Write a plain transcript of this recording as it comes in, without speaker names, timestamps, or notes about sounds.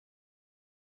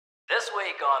This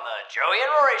week on the Joey and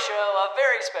Rory Show, a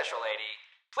very special lady.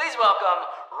 Please welcome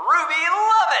Ruby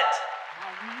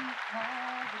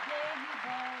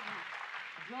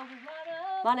Lovett.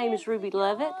 My name is Ruby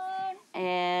Lovett,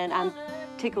 and I'm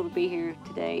tickled to be here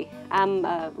today. I'm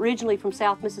originally from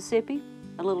South Mississippi,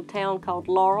 a little town called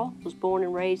Laurel. Was born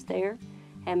and raised there,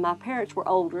 and my parents were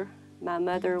older. My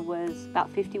mother was about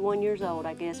 51 years old,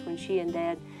 I guess, when she and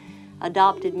Dad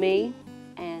adopted me,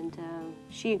 and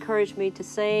she encouraged me to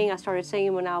sing. I started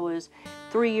singing when I was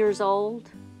 3 years old,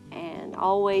 and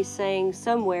always sang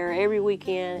somewhere every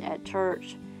weekend at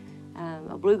church,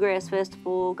 a bluegrass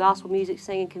festival, gospel music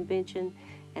singing convention,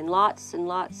 and lots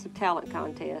of talent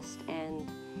contests. And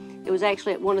it was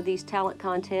actually at one of these talent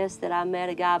contests that I met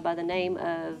a guy by the name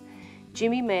of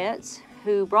Jimmy Metz,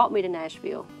 who brought me to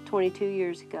Nashville 22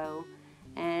 years ago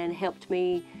and helped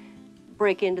me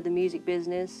break into the music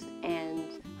business. And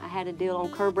I had a deal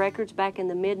on Curb Records back in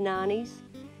the mid-90s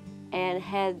and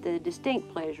had the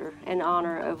distinct pleasure and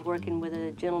honor of working with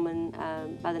a gentleman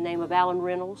by the name of Alan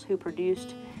Reynolds, who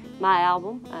produced my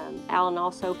album. Alan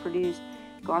also produced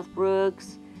Garth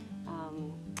Brooks,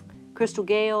 Crystal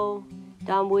Gale,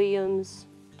 Don Williams,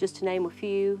 just to name a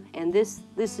few. And this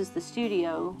is the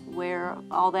studio where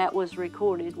all that was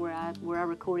recorded, where I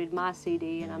recorded my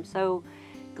CD. And I'm so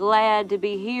glad to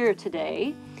be here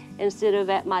today instead of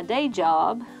at my day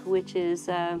job, which is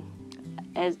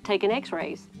as taking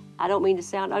x-rays. I don't mean to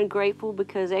sound ungrateful,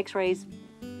 because x-rays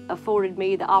afforded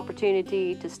me the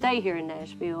opportunity to stay here in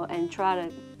Nashville and try to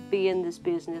be in this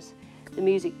business, the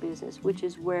music business, which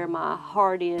is where my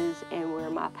heart is and where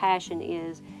my passion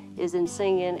is in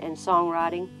singing and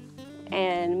songwriting.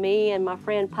 And me and my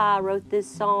friend Pi wrote this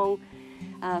song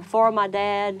for my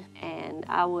dad, and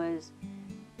I was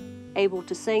able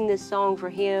to sing this song for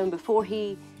him before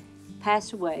he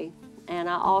passed away. And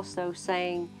I also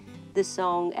sang this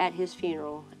song at his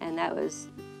funeral, and that was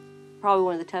probably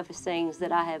one of the toughest things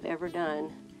that I have ever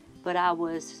done, but I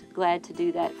was glad to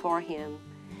do that for him.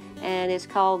 And it's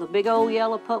called The Big Old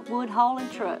Yellow Pulpwood Hauling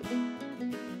Truck.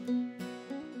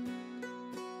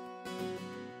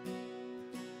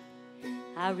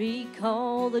 I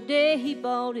recall the day he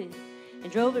bought it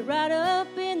and drove it right up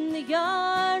in the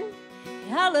yard.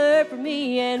 He hollered for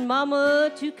me and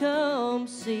Mama to come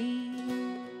see.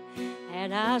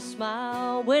 And I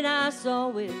smiled when I saw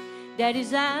it.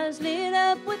 Daddy's eyes lit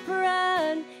up with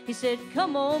pride. He said,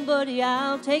 "Come on, buddy,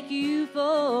 I'll take you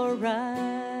for a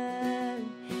ride."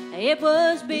 It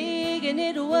was big and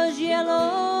it was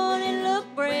yellow and it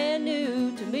looked brand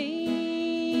new to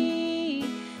me.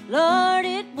 Lord,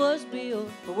 it was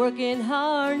built for working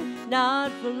hard,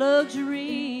 not for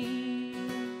luxury.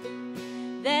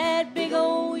 That big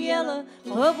old yellow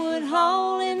pulpwood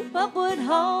hauling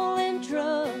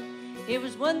truck. It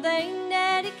was one thing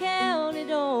that he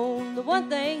counted on, the one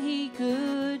thing he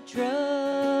could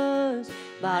trust.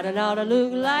 But it ought to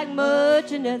look like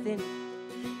much or nothing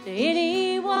to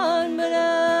anyone but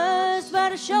us.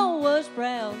 But I sure was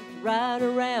proud to ride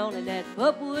around in that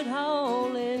pulpwood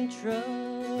hauling truck.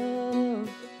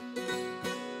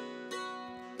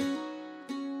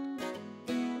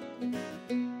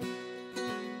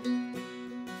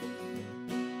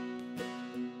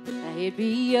 He'd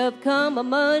be up come a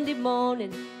Monday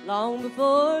morning, long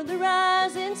before the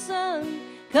rising sun,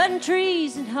 cutting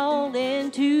trees and hauling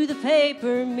to the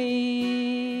paper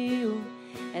mill.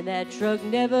 And that truck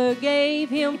never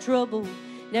gave him trouble,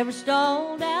 never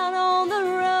stalled out on the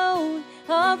road,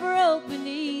 or broke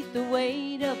beneath the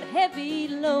weight of a heavy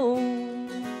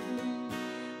load.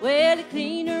 Well, he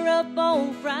cleaned her up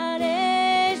on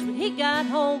Fridays when he got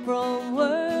home from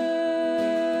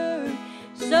work,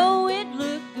 so it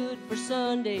looked good for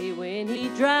Sunday when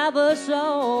he'd drive us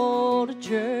all to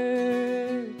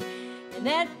church. And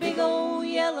that big old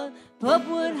yellow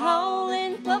pulpwood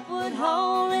hauling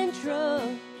truck,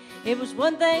 it was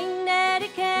one thing that he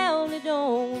counted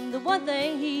on, the one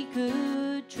thing he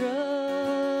could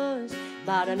trust.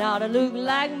 But it ought to look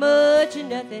like much or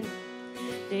nothing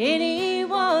to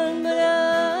anyone but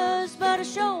us. But I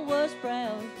sure was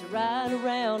proud to ride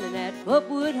around in that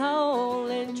pulpwood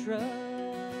hauling truck.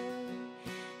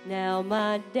 Now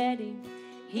my daddy,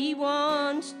 he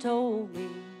once told me,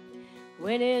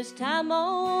 when his time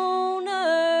on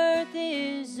earth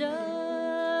is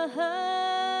up,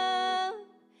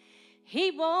 he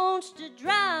wants to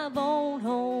drive on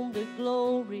home to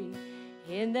glory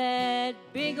in that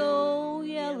big old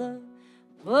yellow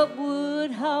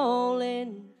pulpwood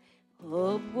hauling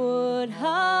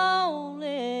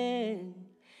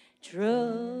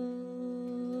truck.